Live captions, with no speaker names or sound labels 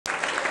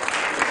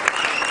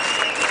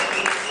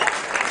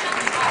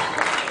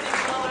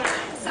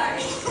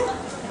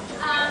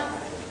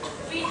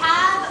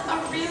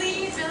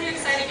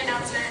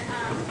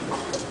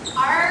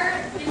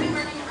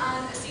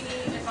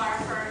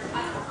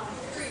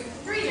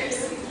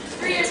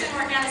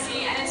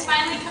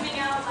finally coming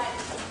out like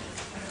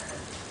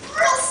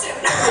real soon.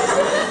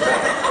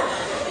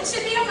 It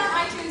should be on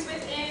iTunes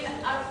within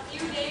a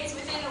few days,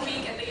 within a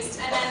week at least,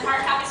 and then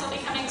hard copies will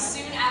be coming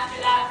soon after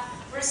that.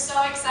 We're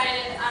so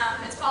excited.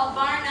 It's called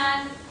Bar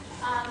None.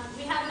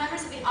 We have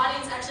members of the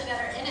audience actually that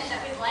are in it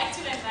that we'd like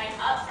to invite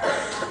up for our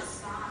last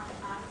song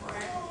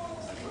encore.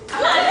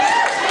 Come on,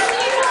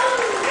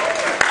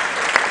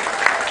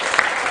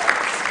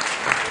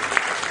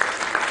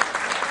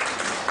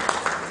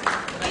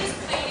 these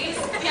ladies,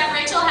 we have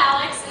Rachel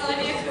Hallex and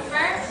Olivia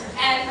Cooper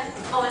and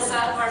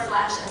Alyssa or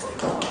Flash as we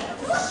call her.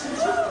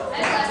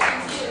 And last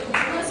name you,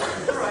 Alyssa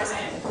Royce.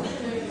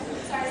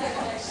 Sorry,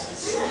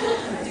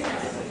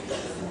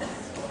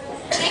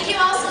 thank you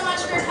all so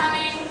much for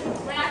coming.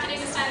 We're not kidding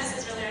this time, this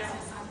is really our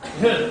last song.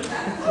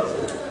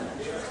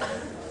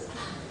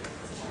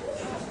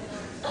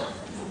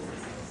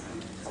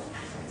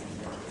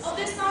 Oh,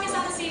 this song is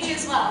on the CD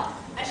as well.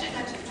 I should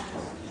mention that.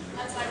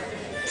 That's why we're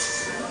doing it.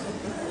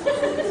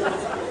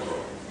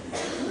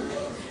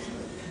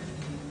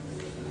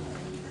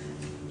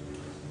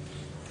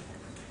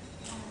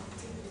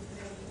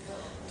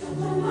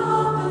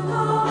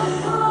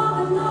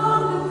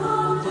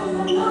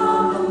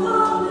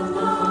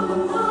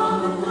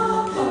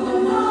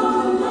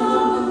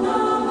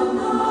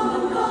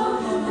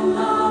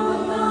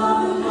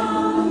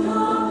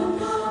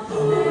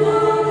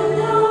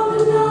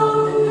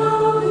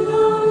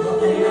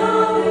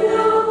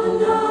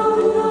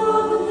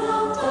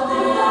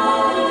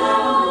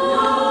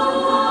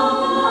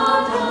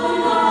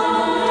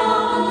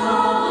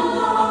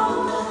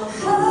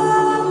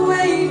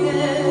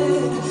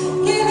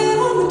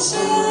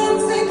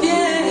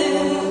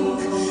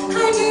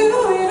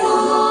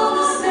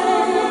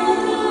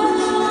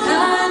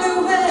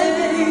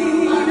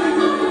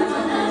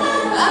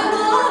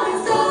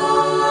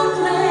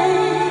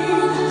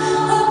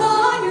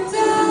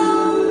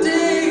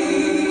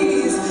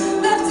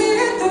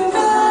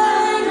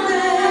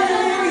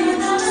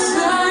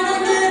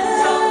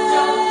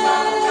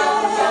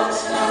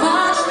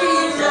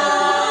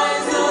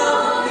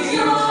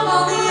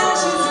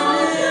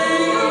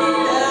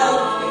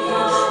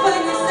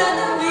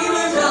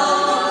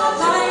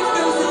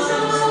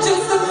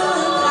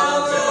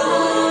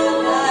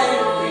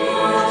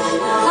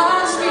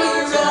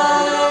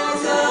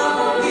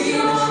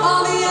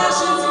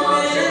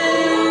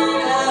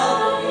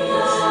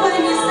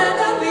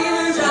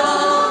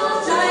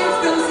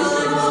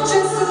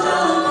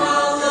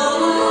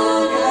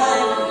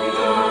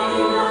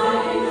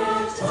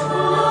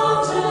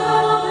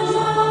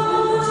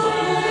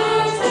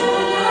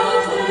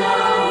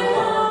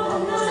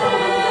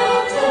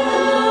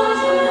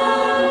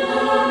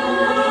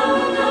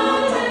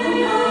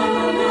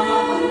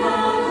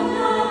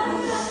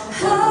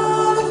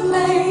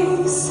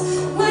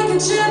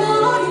 Gym